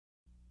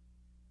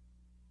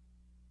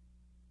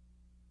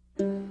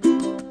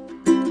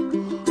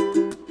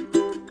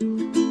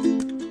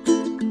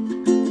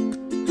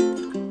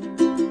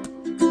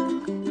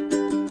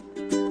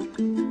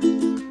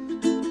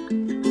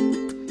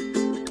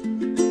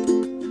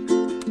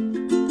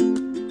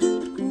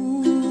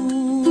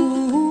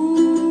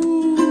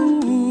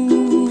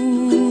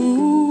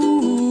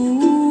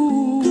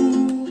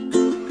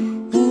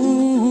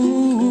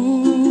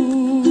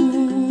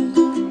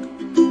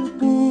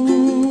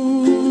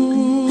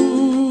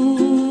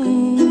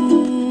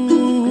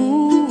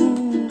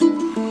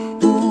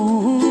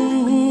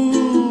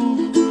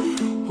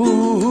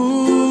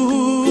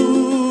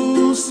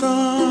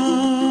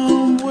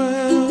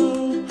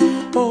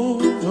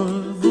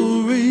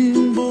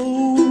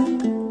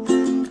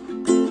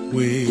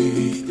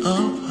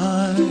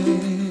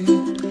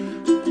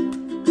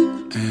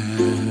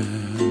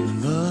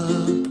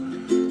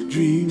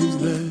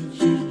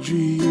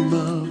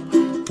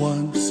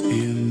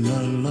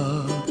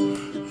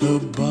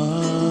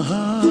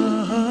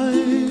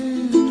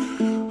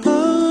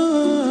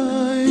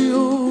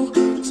oh,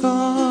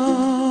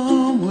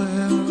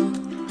 somewhere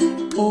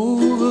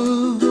over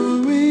the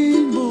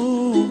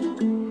rainbow,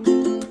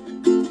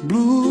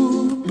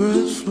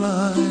 bluebirds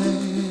fly,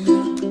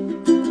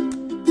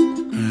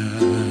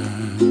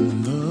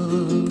 and the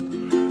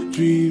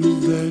dreams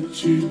that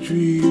you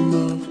dream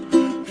of,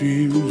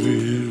 dreams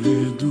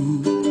really do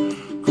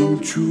come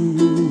true.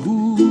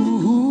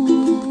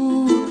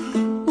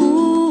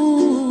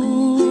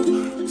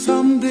 Ooh,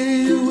 someday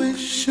you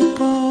wish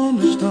upon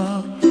a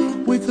star,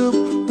 wake up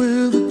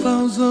where the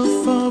clouds are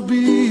far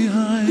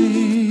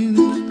behind.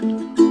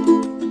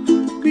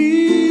 Be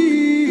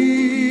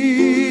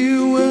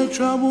where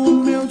trouble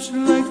melts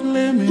like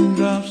lemon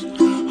drops,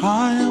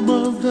 high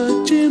above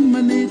the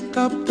chimney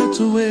top. That's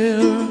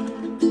where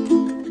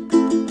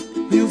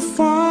you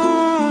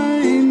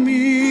find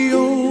me,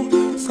 oh,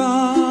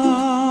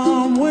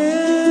 somewhere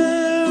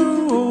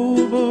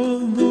over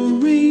the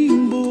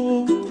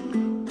rainbow,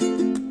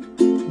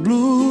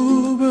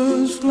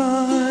 bluebirds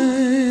fly,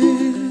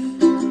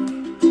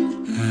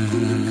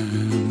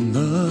 and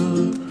the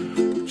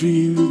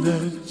dream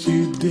that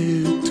you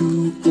dare to,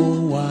 oh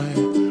why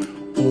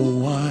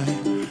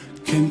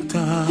can't I?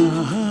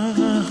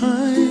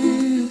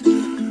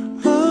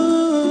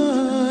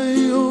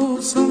 Oh,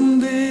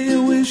 someday I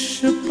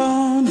wish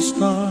upon a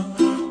star,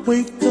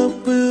 wake up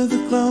where the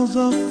clouds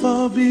are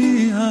far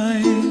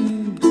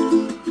behind.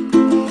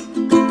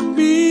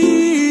 Be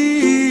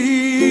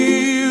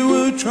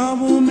where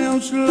trouble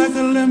melts like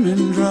a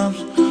lemon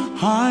drops,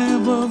 high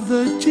above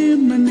the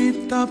chimney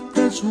top.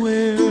 That's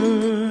where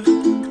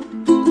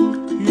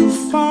you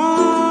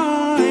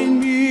find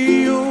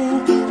me,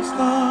 oh,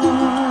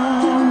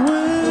 somewhere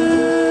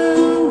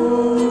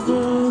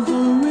over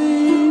the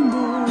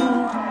rainbow,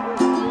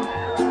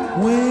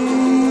 way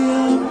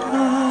up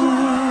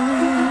high.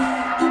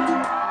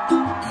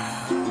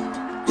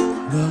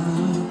 The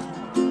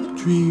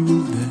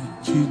dreams that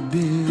you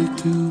dare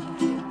to,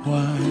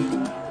 why,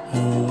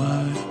 oh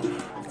why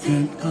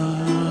can't I?